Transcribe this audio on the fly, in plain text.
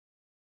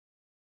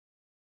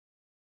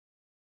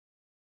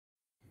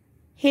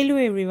Hello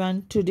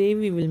everyone, today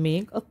we will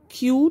make a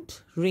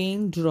cute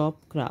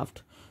raindrop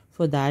craft.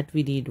 For that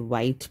we need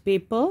white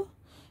paper,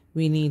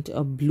 we need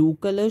a blue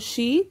color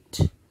sheet,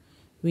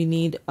 we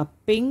need a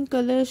pink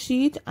color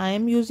sheet. I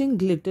am using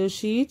glitter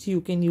sheet, you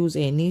can use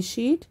any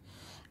sheet,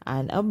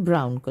 and a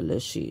brown color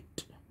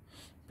sheet.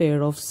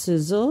 Pair of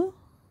scissors,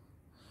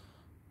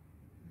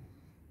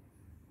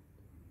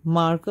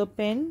 marker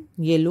pen,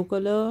 yellow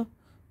color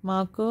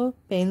marker,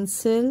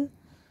 pencil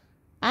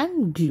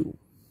and glue.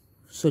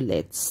 So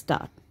let's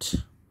start.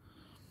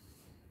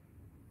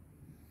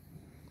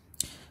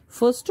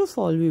 First of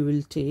all, we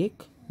will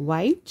take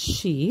white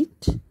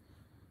sheet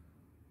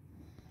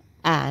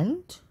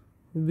and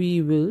we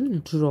will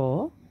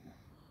draw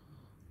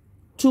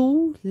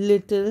two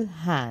little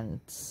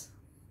hands.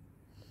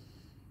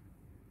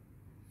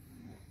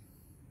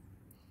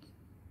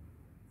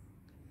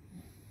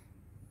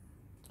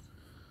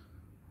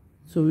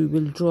 So we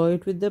will draw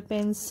it with the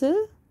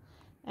pencil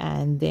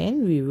and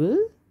then we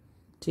will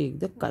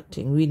take the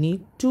cutting. We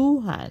need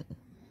two hands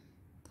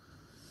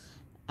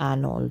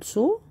and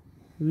also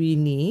we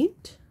need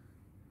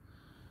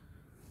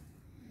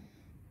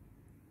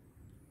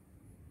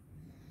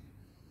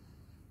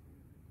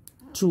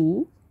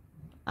two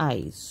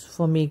eyes.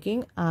 For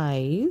making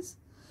eyes,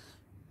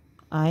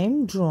 I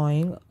am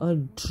drawing a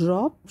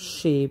drop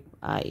shape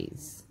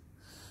eyes.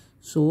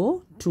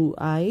 So two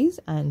eyes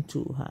and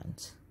two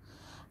hands.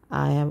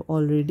 I have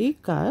already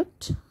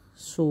cut,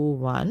 so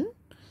one,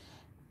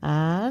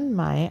 and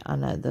my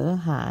another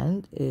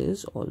hand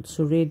is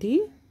also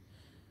ready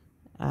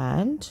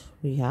and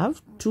we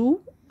have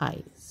two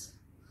eyes.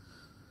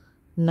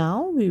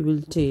 Now we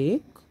will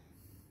take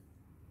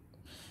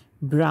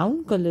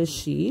brown color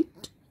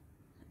sheet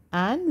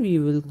and we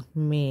will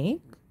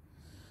make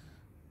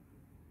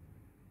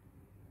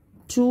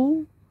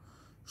two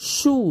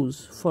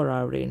shoes for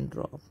our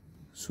raindrop.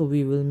 So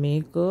we will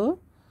make a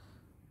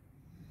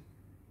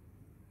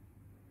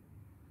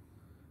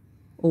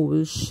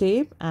oval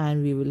shape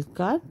and we will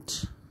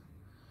cut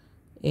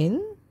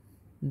in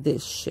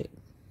this shape.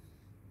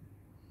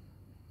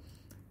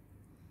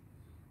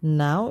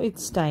 Now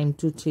it's time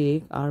to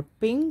take our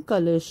pink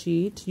color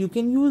sheet. You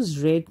can use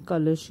red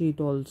color sheet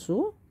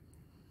also.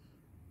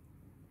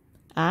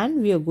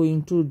 And we are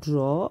going to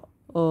draw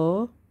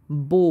a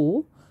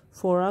bow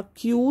for our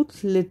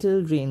cute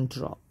little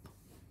raindrop.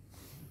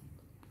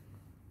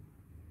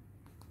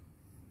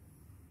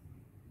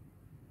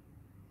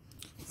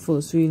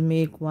 First we will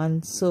make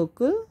one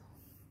circle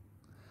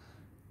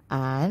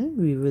and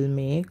we will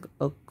make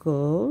a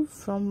curve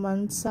from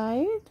one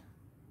side,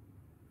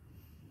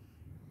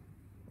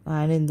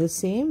 and in the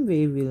same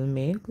way we will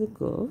make the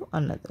curve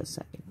another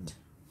side.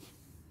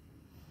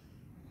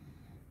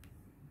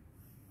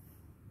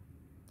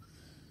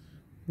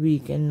 We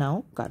can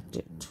now cut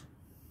it.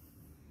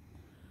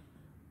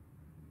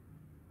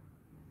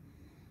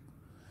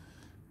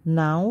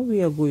 Now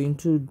we are going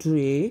to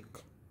take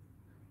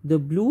the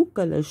blue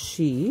color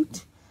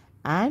sheet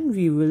and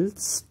we will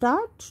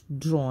start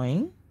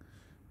drawing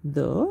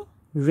the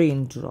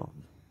raindrop.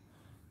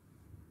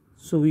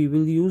 So we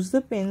will use the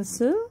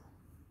pencil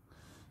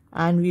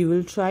and we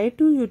will try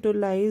to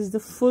utilize the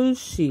full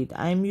sheet.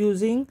 I am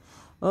using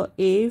a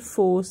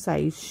A4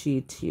 size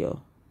sheet here.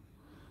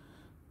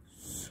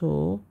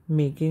 So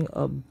making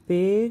a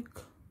big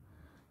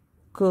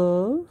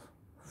curve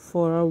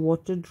for our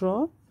water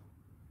drop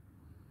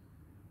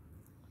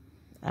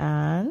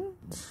and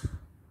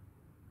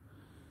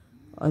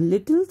a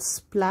little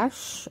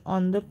splash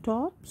on the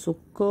top. So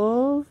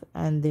curve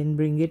and then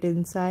bring it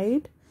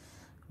inside.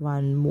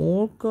 One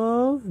more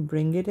curve,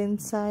 bring it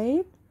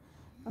inside.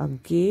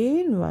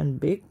 Again one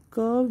big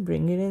curve,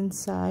 bring it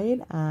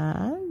inside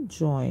and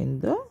join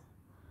the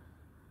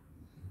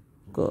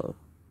curve.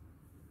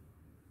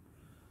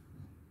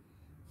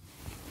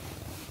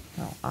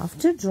 Now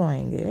after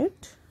drawing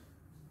it,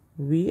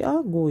 we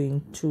are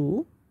going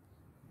to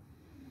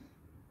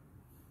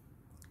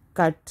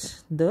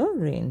cut the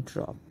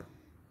raindrop.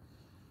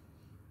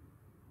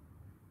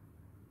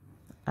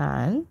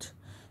 And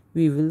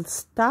we will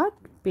start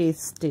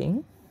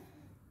pasting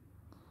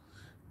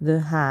the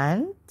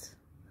hands,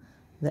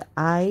 the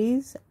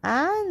eyes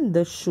and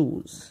the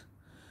shoes.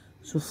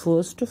 So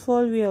first of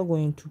all we are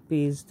going to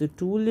paste the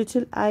two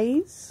little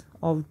eyes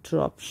of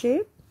drop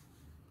shape.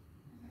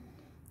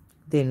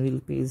 Then we'll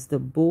paste the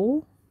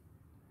bow,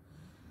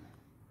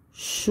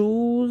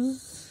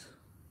 shoes,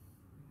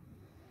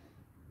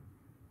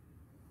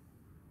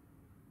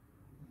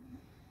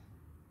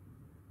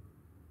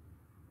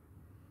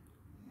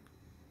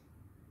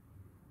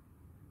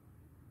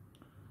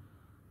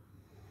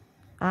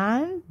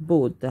 and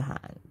both the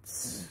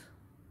hands.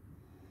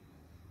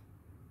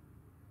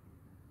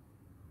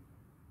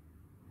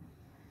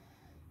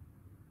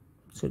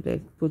 So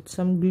let's put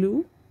some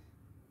glue.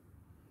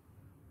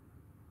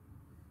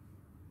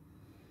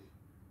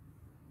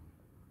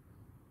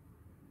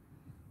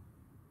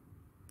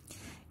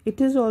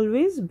 It is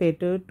always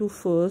better to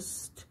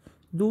first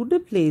do the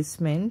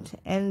placement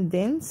and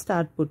then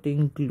start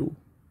putting glue.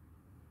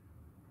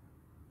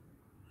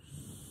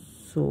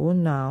 So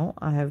now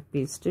I have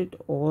pasted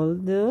all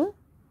the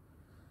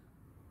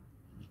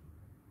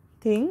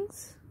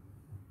things,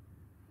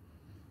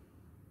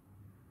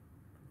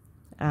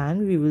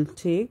 and we will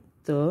take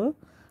the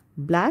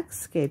black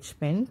sketch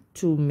pen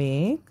to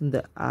make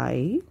the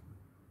eye.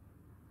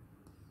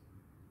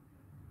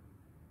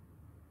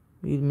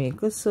 We'll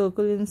make a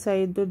circle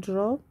inside the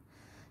drop,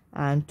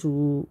 and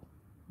to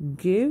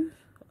give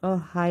a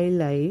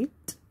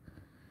highlight,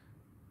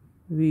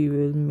 we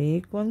will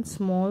make one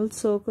small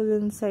circle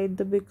inside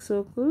the big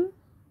circle,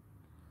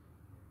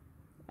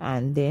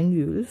 and then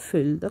we will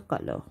fill the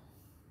color.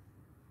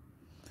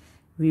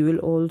 We will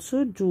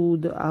also do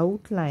the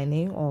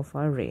outlining of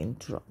our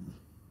raindrop.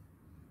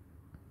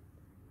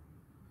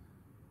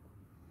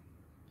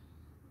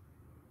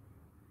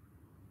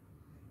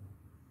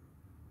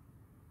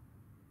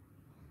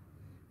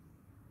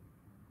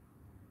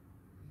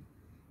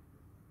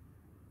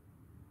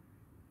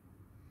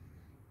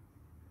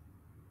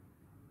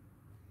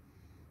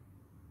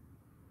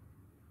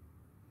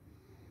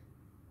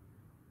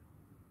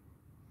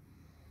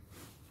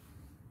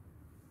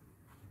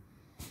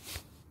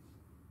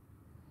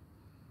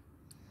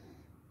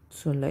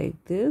 So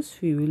like this,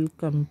 we will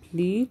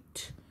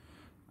complete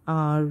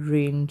our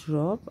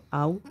raindrop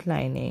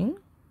outlining.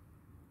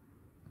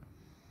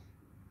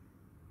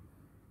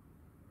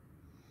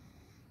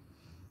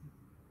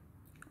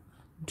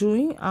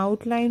 Doing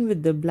outline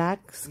with the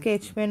black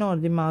sketch pen or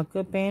the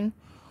marker pen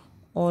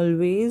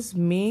always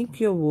make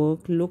your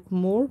work look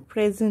more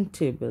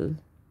presentable,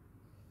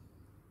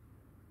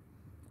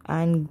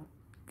 and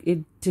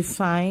it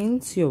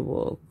defines your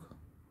work.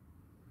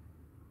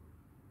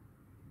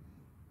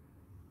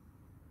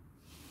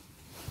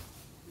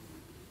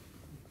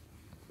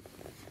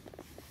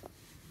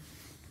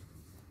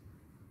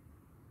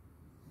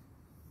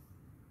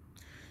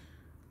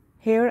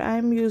 Here I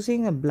am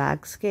using a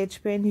black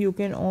sketch pen. You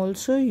can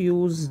also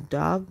use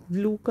dark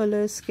blue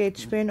color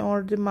sketch pen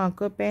or the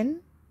marker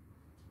pen.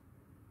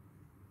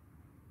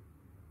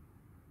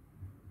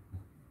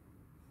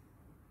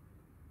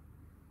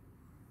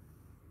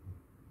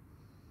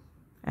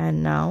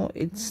 And now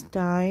it's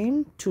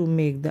time to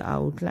make the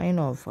outline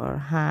of our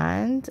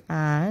hand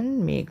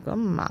and make a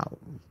mouth.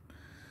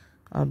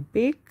 A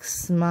big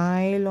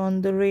smile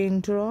on the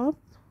raindrop.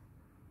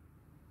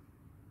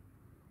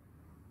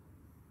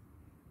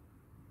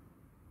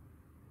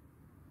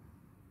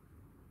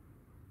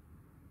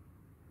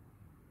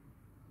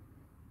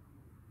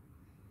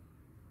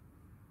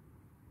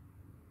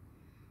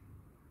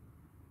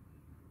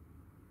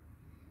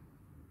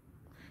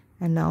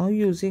 And now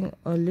using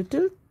a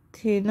little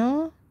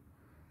thinner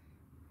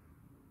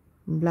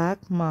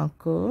black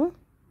marker,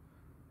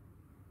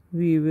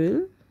 we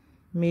will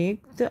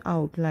make the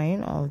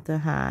outline of the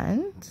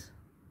hand.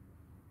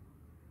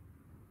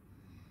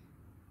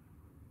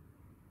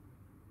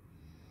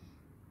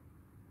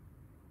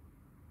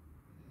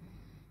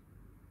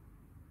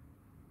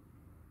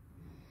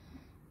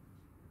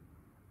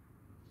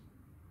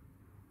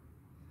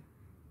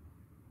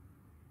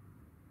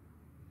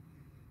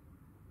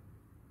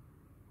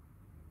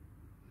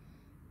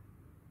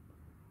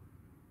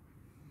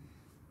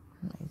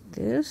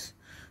 This.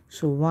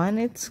 So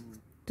once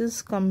it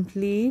is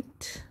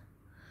complete,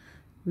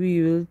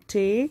 we will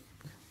take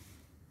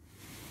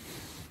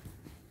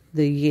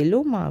the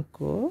yellow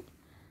marker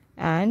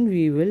and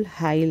we will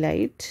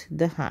highlight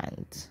the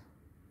hands.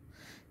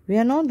 We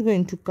are not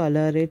going to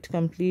color it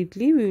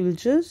completely, we will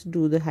just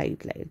do the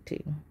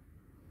highlighting.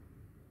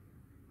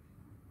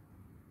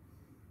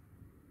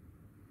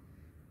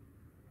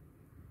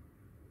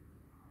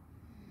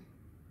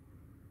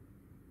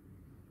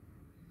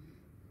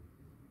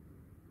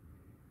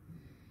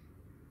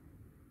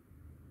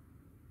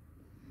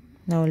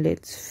 Now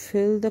let's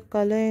fill the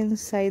color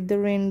inside the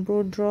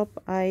rainbow drop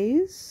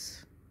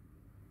eyes.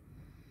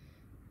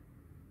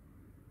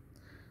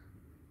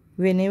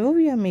 Whenever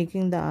we are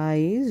making the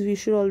eyes, we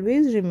should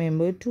always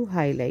remember to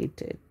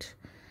highlight it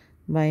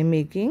by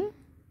making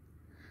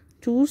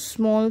two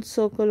small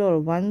circle or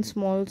one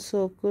small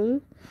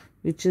circle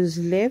which is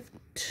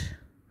left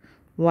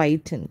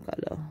white in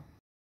color.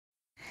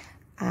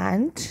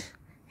 And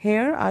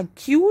here our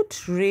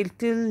cute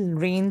little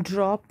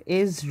raindrop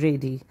is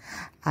ready.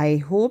 I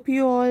hope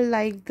you all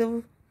like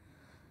the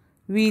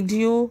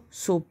video,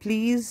 so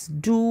please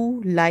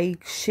do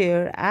like,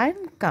 share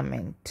and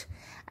comment,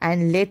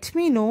 and let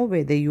me know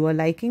whether you are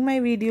liking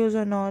my videos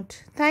or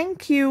not.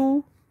 Thank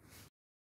you.